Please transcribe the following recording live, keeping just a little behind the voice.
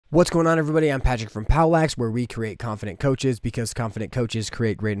What's going on, everybody? I'm Patrick from POWLAX, where we create confident coaches because confident coaches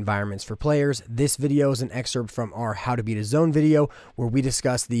create great environments for players. This video is an excerpt from our How to Beat a Zone video, where we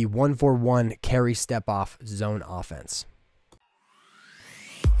discuss the 1-4-1 carry step-off zone offense.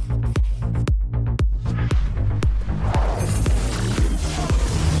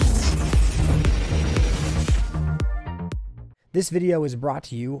 This video is brought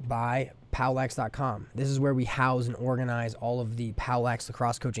to you by POWLAX.com. This is where we house and organize all of the POWLAX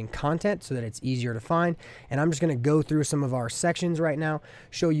lacrosse coaching content so that it's easier to find. And I'm just going to go through some of our sections right now,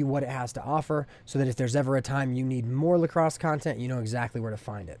 show you what it has to offer, so that if there's ever a time you need more lacrosse content, you know exactly where to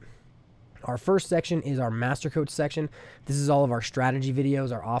find it. Our first section is our Master Coach section. This is all of our strategy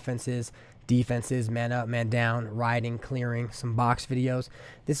videos, our offenses, defenses, man up, man down, riding, clearing, some box videos.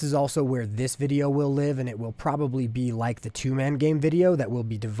 This is also where this video will live, and it will probably be like the two-man game video that will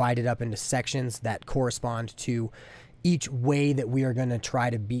be divided up into sections that correspond to each way that we are going to try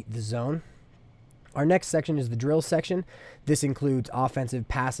to beat the zone. Our next section is the drill section. This includes offensive,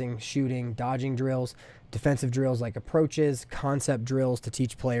 passing, shooting, dodging drills, defensive drills like approaches, concept drills to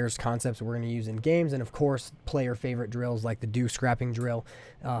teach players concepts we're going to use in games, and of course, player favorite drills like the do scrapping drill,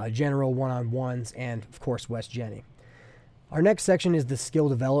 general one-on-ones, and of course, West Jenny. Our next section is the skill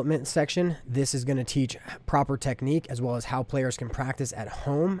development section. This is going to teach proper technique as well as how players can practice at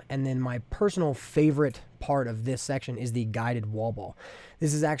home. And then my personal favorite part of this section is the guided wall ball.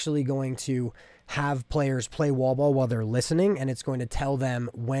 This is actually going to have players play wall ball while they're listening, and it's going to tell them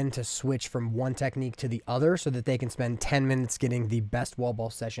when to switch from one technique to the other so that they can spend 10 minutes getting the best wall ball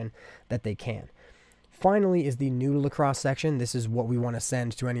session that they can. Finally is the new lacrosse section. This is what we want to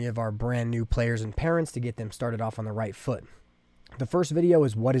send to any of our brand new players and parents to get them started off on the right foot. The first video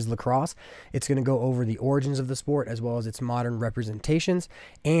is What is Lacrosse? It's going to go over the origins of the sport as well as its modern representations,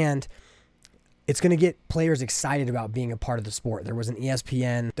 and it's going to get players excited about being a part of the sport. There was an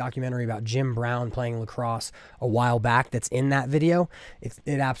ESPN documentary about Jim Brown playing lacrosse a while back that's in that video. It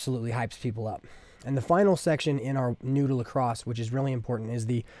absolutely hypes people up. And the final section in our new to lacrosse, which is really important, is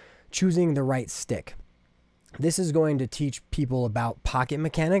the choosing the right stick. This is going to teach people about pocket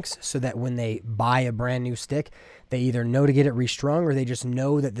mechanics so that when they buy a brand new stick, they either know to get it restrung or they just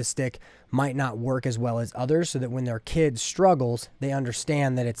know that the stick might not work as well as others, so that when their kid struggles, they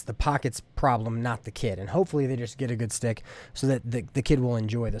understand that it's the pocket's problem, not the kid. And hopefully they just get a good stick so that the kid will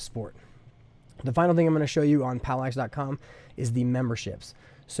enjoy the sport. The final thing I'm going to show you on POWLAX.com is the memberships.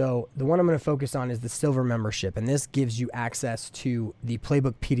 So the one I'm going to focus on is the silver membership, and this gives you access to the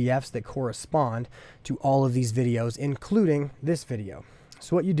Playbook PDFs that correspond to all of these videos, including this video.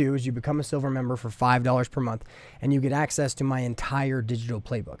 So what you do is you become a silver member for $5 per month, and you get access to my entire digital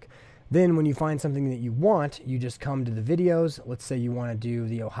playbook. Then when you find something that you want, you just come to the videos. Let's say you want to do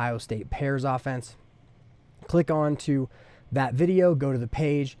the Ohio State pairs offense. Click on to that video, go to the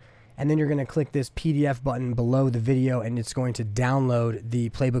page, and then you're going to click this PDF button below the video, and it's going to download the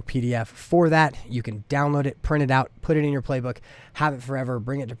Playbook PDF for that. You can download it, print it out, put it in your playbook, have it forever,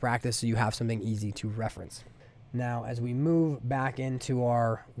 bring it to practice so you have something easy to reference. Now, as we move back into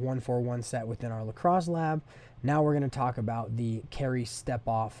our 1-4-1 set within our lacrosse lab, now we're going to talk about the carry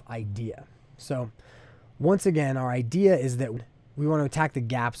step-off idea. So once again, our idea is that we want to attack the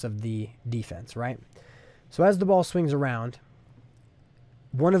gaps of the defense, right? So as the ball swings around,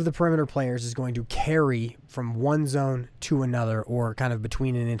 one of the perimeter players is going to carry from one zone to another, or kind of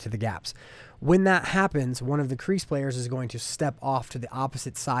between and into the gaps. When that happens, one of the crease players is going to step off to the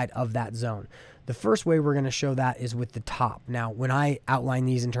opposite side of that zone. The first way we're going to show that is with the top. Now, when I outline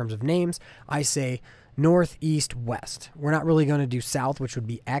these in terms of names, I say north, east, west. We're not really going to do south, which would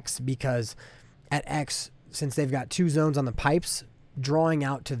be X, because at X, since they've got two zones on the pipes, drawing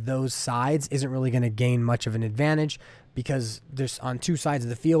out to those sides isn't really going to gain much of an advantage, because there's on two sides of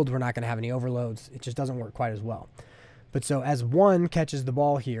the field, we're not going to have any overloads. It just doesn't work quite as well. But so as one catches the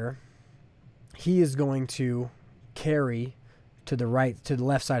ball here, he is going to carry to the right, to the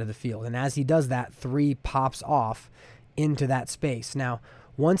left side of the field. And as he does that, 3 pops off into that space. Now,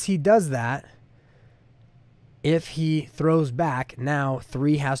 once he does that, if he throws back, now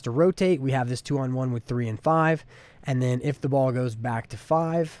 3 has to rotate. We have this 2-on-1 with 3 and 5. And then if the ball goes back to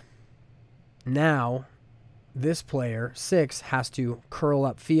 5, now this player, 6, has to curl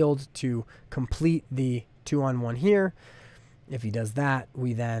up field to complete the 2-on-1 here. If he does that,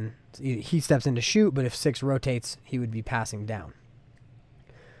 he steps in to shoot, but if 6 rotates, he would be passing down.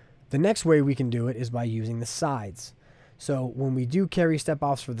 The next way we can do it is by using the sides. So when we do carry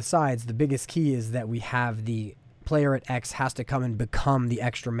step-offs for the sides, the biggest key is that we have the player at X has to come and become the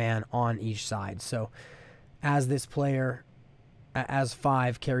extra man on each side. So as this player, as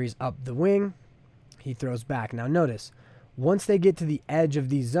 5 carries up the wing, he throws back. Now notice, once they get to the edge of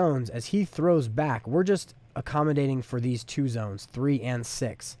these zones, as he throws back, we're just accommodating for these 2 zones, 3 and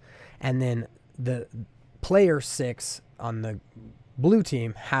 6. And then the player 6 on the blue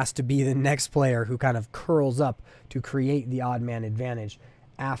team has to be the next player who kind of curls up to create the odd man advantage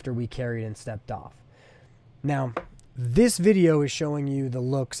after we carried and stepped off. Now, this video is showing you the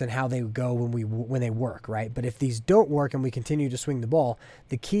looks and how they go when they work, right? But if these don't work and we continue to swing the ball,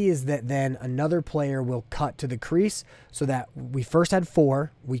 the key is that then another player will cut to the crease, so that we first had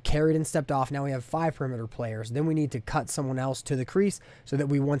 4, we carried and stepped off, now we have 5 perimeter players. Then we need to cut someone else to the crease so that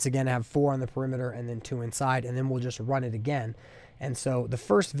we once again have 4 on the perimeter and then 2 inside, and then we'll just run it again. And so the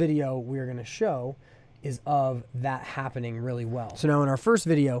first video we're going to show is of that happening really well. So now in our first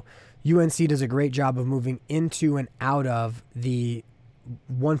video, UNC does a great job of moving into and out of the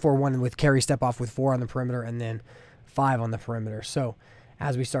 1-4-1 with carry step off with 4 on the perimeter and then 5 on the perimeter. So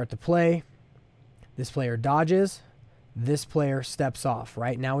as we start to play, this player dodges, this player steps off,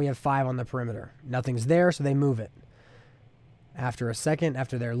 right? Now we have 5 on the perimeter. Nothing's there, so they move it. After a second,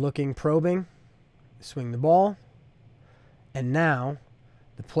 after they're looking, probing, swing the ball, and now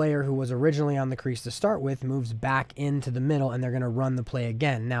the player who was originally on the crease to start with moves back into the middle, and they're going to run the play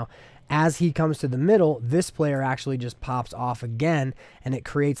again. Now, as he comes to the middle, this player actually just pops off again, and it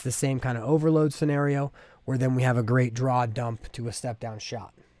creates the same kind of overload scenario where then we have a great draw dump to a step down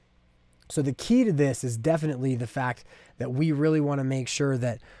shot. So the key to this is definitely the fact that we really want to make sure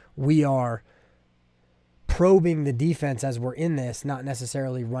that we are probing the defense as we're in this, not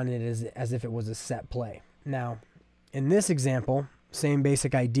necessarily running it as if it was a set play. Now, in this example, same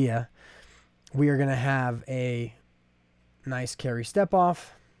basic idea. We are going to have a nice carry step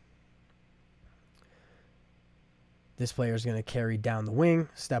off. This player is going to carry down the wing,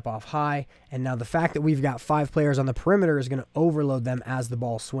 step off high. And now the fact that we've got 5 players on the perimeter is going to overload them as the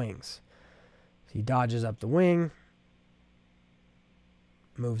ball swings. So he dodges up the wing,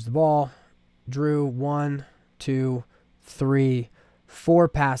 moves the ball, drew 1, 2, 3, 4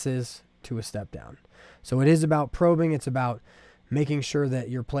 passes to a step down. So it is about probing. It's about making sure that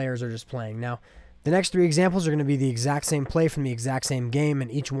your players are just playing. Now, the next 3 examples are going to be the exact same play from the exact same game, and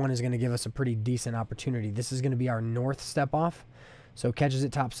each one is going to give us a pretty decent opportunity. This is going to be our north step off. So catches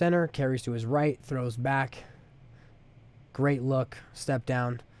it top center, carries to his right, throws back. Great look, step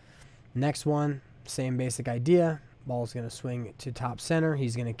down. Next one, same basic idea. Ball's going to swing to top center.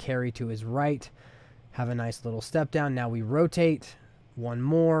 He's going to carry to his right, have a nice little step down. Now we rotate, one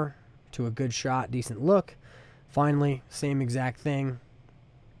more to a good shot, decent look. Finally, same exact thing.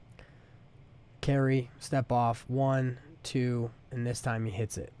 Carry, step off, 1, 2, and this time he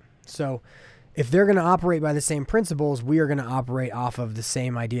hits it. So if they're going to operate by the same principles, we are going to operate off of the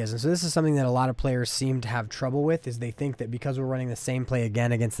same ideas. And so this is something that a lot of players seem to have trouble with, is they think that because we're running the same play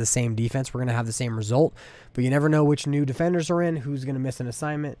again against the same defense, we're going to have the same result. But you never know which new defenders are in, who's going to miss an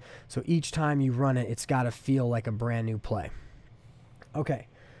assignment. So each time you run it, it's got to feel like a brand new play. Okay.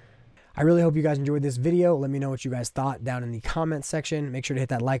 I really hope you guys enjoyed this video. Let me know what you guys thought down in the comments section. Make sure to hit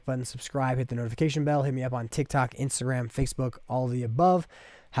that like button, subscribe, hit the notification bell, hit me up on TikTok, Instagram, Facebook, all of the above.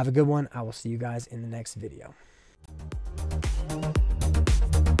 Have a good one. I will see you guys in the next video.